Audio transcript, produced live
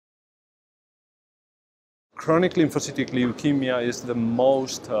chronic lymphocytic leukemia is the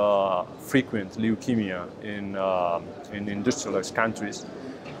most frequent leukemia in industrialized countries.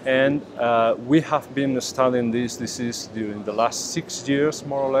 And we have been studying this disease during the last 6 years,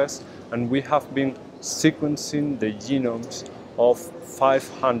 more or less, and we have been sequencing the genomes of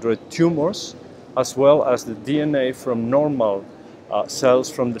 500 tumors, as well as the DNA from normal cells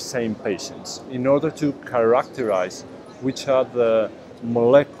from the same patients, in order to characterize which are the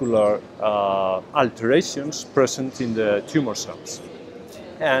molecular alterations present in the tumor cells.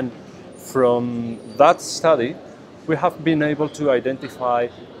 And from that study, we have been able to identify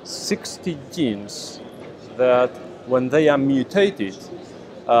 60 genes that, when they are mutated,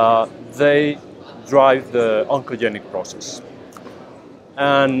 they drive the oncogenic process.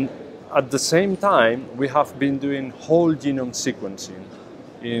 And at the same time, we have been doing whole genome sequencing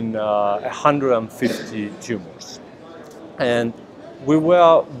in 150 tumors. And we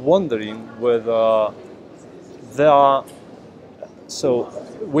were wondering whether there are, so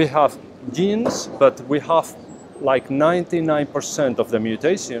we have genes, but we have like 99% of the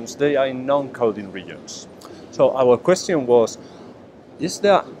mutations, they are in non-coding regions. So our question was, is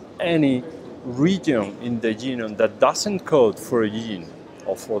there any region in the genome that doesn't code for a gene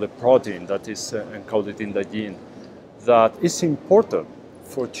or for the protein that is encoded in the gene that is important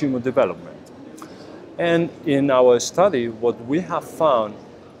for tumor development? And in our study, what we have found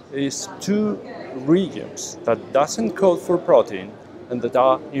is 2 regions that doesn't code for protein and that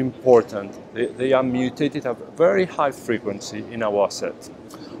are important. They are mutated at very high frequency in our set.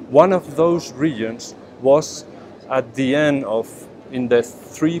 One of those regions was at the end of, in the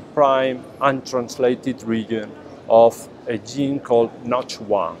 3' untranslated region of a gene called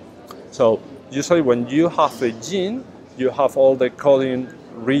Notch1. So usually when you have a gene, you have all the coding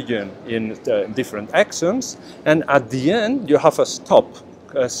region in different exons, and at the end you have a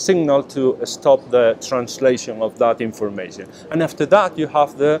signal to stop the translation of that information. And after that you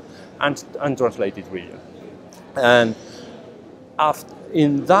have the untranslated region. And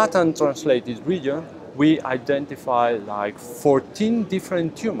in that untranslated region, we identify like 14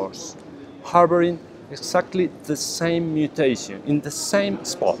 different tumors harboring exactly the same mutation in the same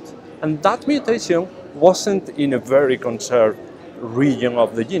spot. And that mutation wasn't in a very conserved region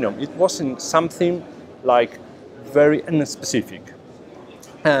of the genome. It wasn't something like very unspecific.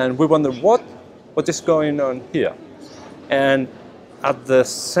 And we wonder what is going on here. And at the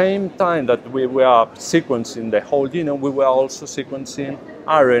same time that we were sequencing the whole genome, we were also sequencing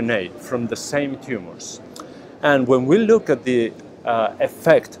RNA from the same tumors. And when we look at the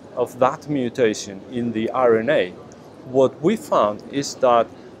effect of that mutation in the RNA, what we found is that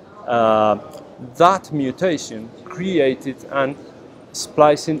that mutation created an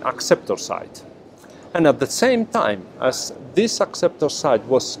splicing acceptor site. And at the same time as this acceptor site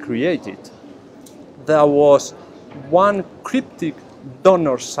was created, there was one cryptic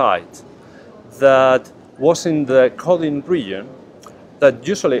donor site that was in the coding region that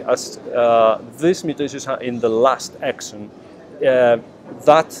usually, as these mutations are in the last exon,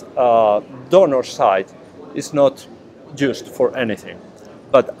 that donor site is not used for anything.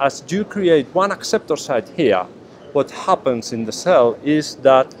 But as you create one acceptor site here, what happens in the cell is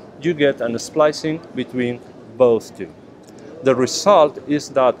that you get a splicing between both two. The result is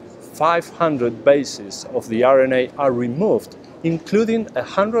that 500 bases of the RNA are removed, including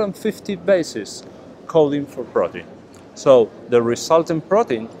 150 bases coding for protein. So the resultant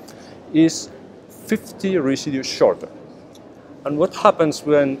protein is 50 residues shorter. And what happens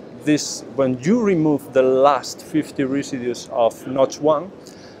when you remove the last 50 residues of Notch1,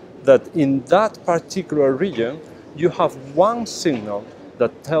 that in that particular region, you have one signal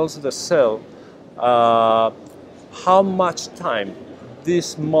that tells the cell how much time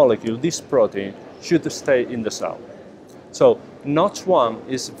this molecule, this protein, should stay in the cell. So Notch1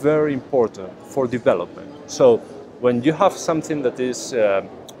 is very important for development. So when you have something that is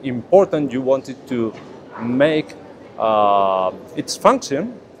important, you want it to make its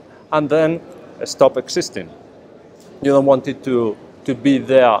function and then stop existing. You don't want it to be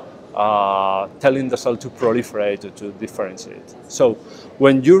there telling the cell to proliferate or to differentiate. So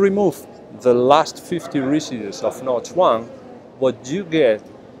when you remove the last 50 residues of Notch1, what you get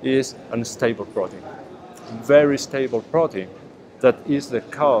is an unstable protein, very stable protein that is the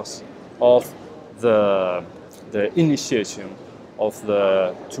cause of the initiation of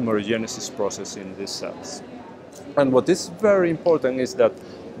the tumourigenesis process in these cells. And what is very important is that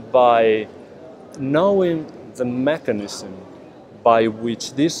by knowing the mechanism by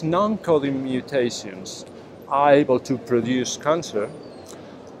which these non-coding mutations are able to produce cancer,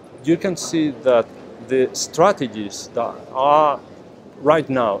 you can see that the strategies that are right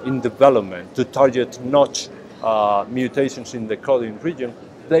now in development to target notch mutations in the coding region,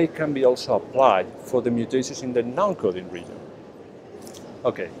 they can be also applied for the mutations in the non-coding region.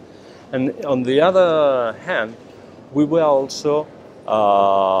 Okay, and on the other hand, we were also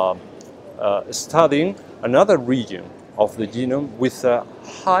studying another region of the genome with a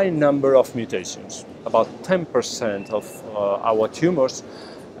high number of mutations. About 10% of our tumors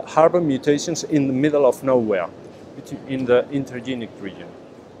harbor mutations in the middle of nowhere, in the intragenic region.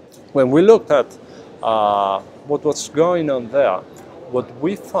 When we looked at what was going on there, what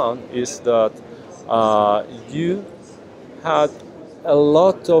we found is that you had a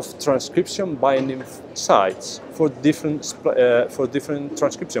lot of transcription binding sites for different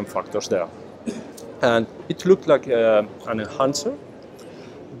transcription factors there. And it looked like an enhancer,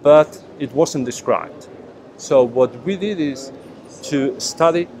 but it wasn't described. So what we did is to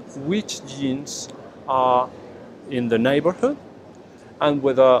study which genes are in the neighborhood and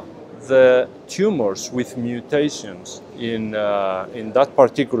whether the tumors with mutations in that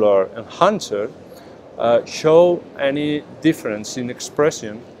particular enhancer show any difference in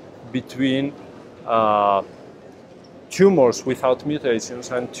expression between tumors without mutations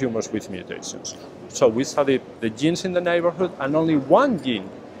and tumors with mutations. So we studied the genes in the neighborhood, and only one gene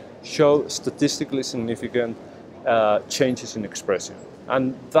showed statistically significant changes in expression.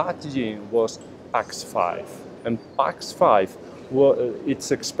 And that gene was PAX5. And PAX5,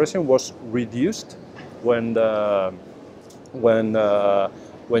 its expression was reduced when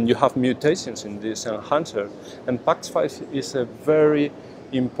you have mutations in this enhancer. And PAX5 is a very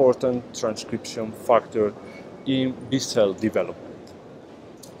important transcription factor in B-cell development.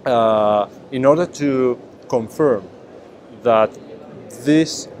 In order to confirm that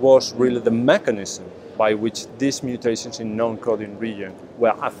this was really the mechanism by which these mutations in non-coding region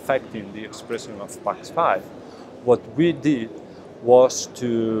were affecting the expression of PAX5, what we did was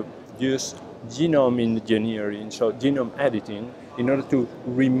to use genome engineering, so genome editing, in order to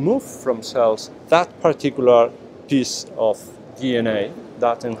remove from cells that particular piece of DNA,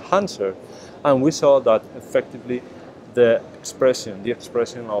 that enhancer, and we saw that effectively the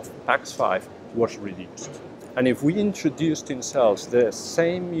expression of PAX5 was reduced. And if we introduced in cells the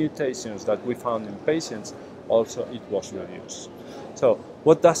same mutations that we found in patients, also it was reduced. So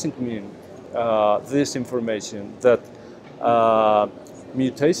what does it mean, this information, that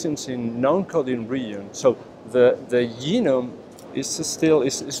mutations in non-coding regions, so the genome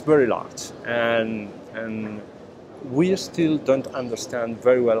is very large, and we still don't understand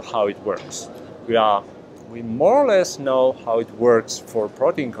very well how it works. We more or less know how it works for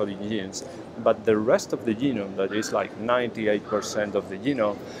protein coding genes, but the rest of the genome, that is like 98% of the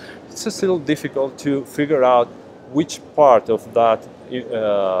genome, it's still difficult to figure out which part of that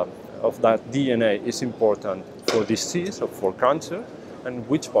DNA is important for disease or for cancer and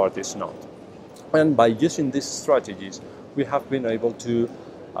which part is not. And by using these strategies, we have been able to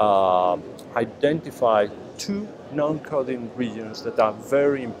identify two non-coding regions that are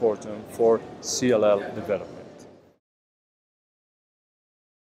very important for CLL development.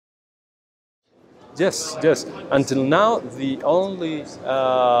 Yes. Until now, the only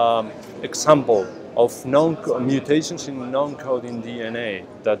example of mutations in non-coding DNA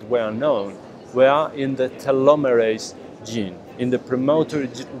that were known were in the telomerase gene, in the promoter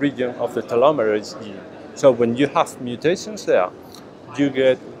region of the telomerase gene. So when you have mutations there, you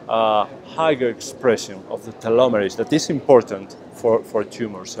get a higher expression of the telomerase that is important for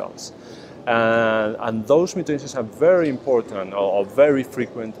tumor cells. And those mutations are very important or very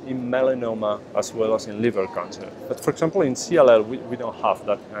frequent in melanoma as well as in liver cancer. But for example, in CLL, we don't have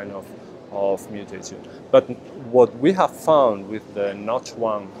that kind of mutation. But what we have found with the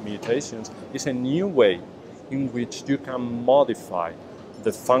Notch1 mutations is a new way in which you can modify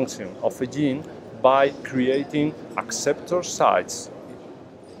the function of a gene by creating acceptor sites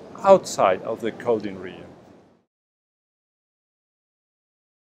outside of the coding region.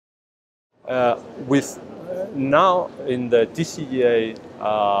 Now in the TCGA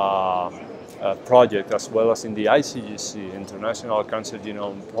project, as well as in the ICGC, International Cancer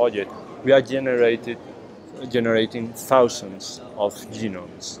Genome Project, we are generating thousands of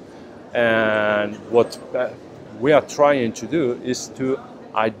genomes. And what we are trying to do is to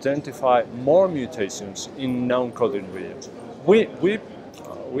identify more mutations in non-coding regions. We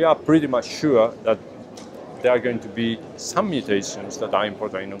are pretty much sure that there are going to be some mutations that are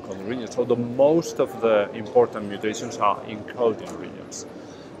important in non-coding regions, so most of the important mutations are in coding regions.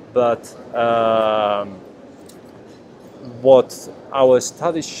 But what our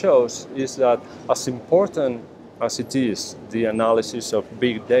study shows is that as important as it is the analysis of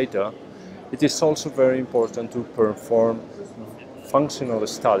big data, it is also very important to perform functional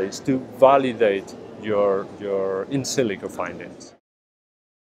studies to validate your in silico findings.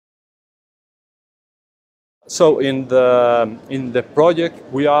 So in the project,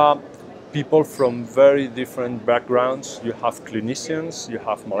 we are people from very different backgrounds. You have clinicians, you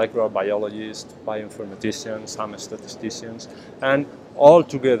have molecular biologists, bioinformaticians, some statisticians, and all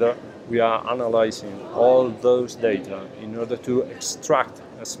together we are analyzing all those data in order to extract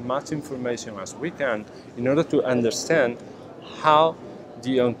as much information as we can in order to understand how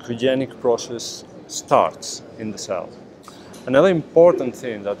the oncogenic process starts in the cell. Another important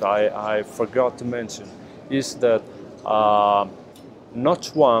thing that I forgot to mention is that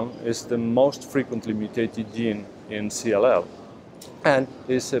Notch1 is the most frequently mutated gene in CLL and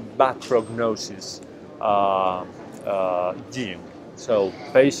is a bad prognosis gene. So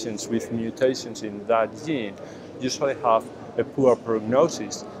patients with mutations in that gene usually have a poor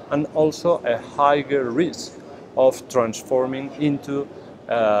prognosis and also a higher risk of transforming into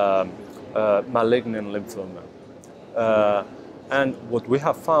malignant lymphoma. And what we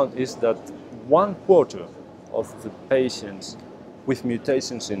have found is that 1/4 of the patients with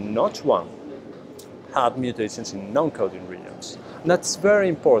mutations in Notch1 have mutations in non-coding regions. And that's very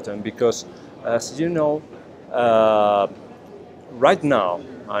important because, as you know, right now,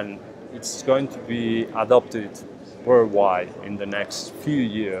 and it's going to be adopted worldwide in the next few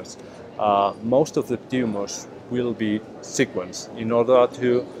years, most of the tumors will be sequenced in order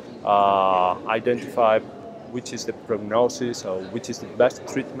to identify which is the prognosis or which is the best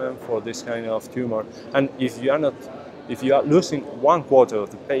treatment for this kind of tumor. And if you are losing 1/4 of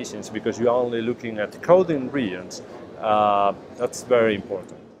the patients because you are only looking at coding regions, that's very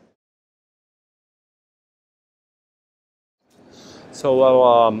important. So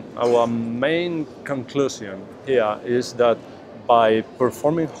our main conclusion here is that by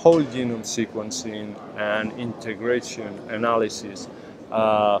performing whole genome sequencing and integration analysis,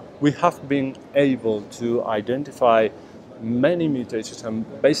 we have been able to identify many mutations, and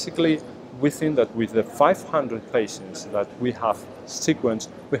basically we think that with the 500 patients that we have sequenced,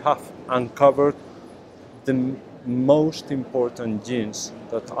 we have uncovered the most important genes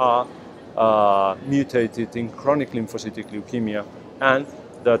that are mutated in chronic lymphocytic leukemia, and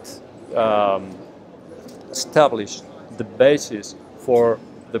that establish the basis for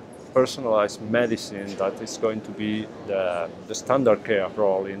the personalized medicine that is going to be the standard care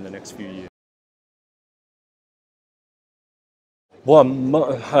role in the next few years. Well,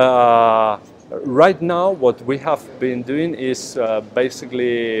 right now what we have been doing is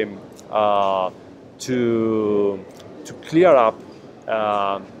basically to clear up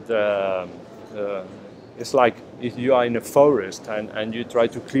it's like if you are in a forest and you try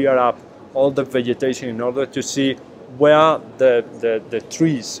to clear up all the vegetation in order to see where the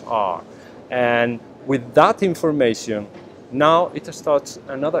trees are. And with that information, now it starts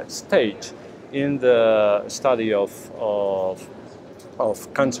another stage in the study of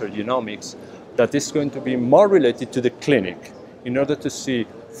cancer genomics that is going to be more related to the clinic in order to see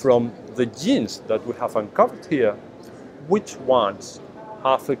from the genes that we have uncovered here which ones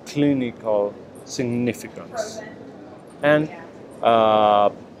have a clinical significance. And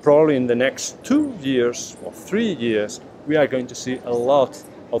probably in the next 2 years or 3 years, we are going to see a lot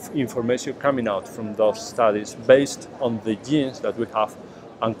of information coming out from those studies based on the genes that we have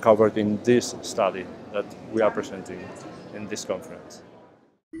uncovered in this study that we are presenting in this conference.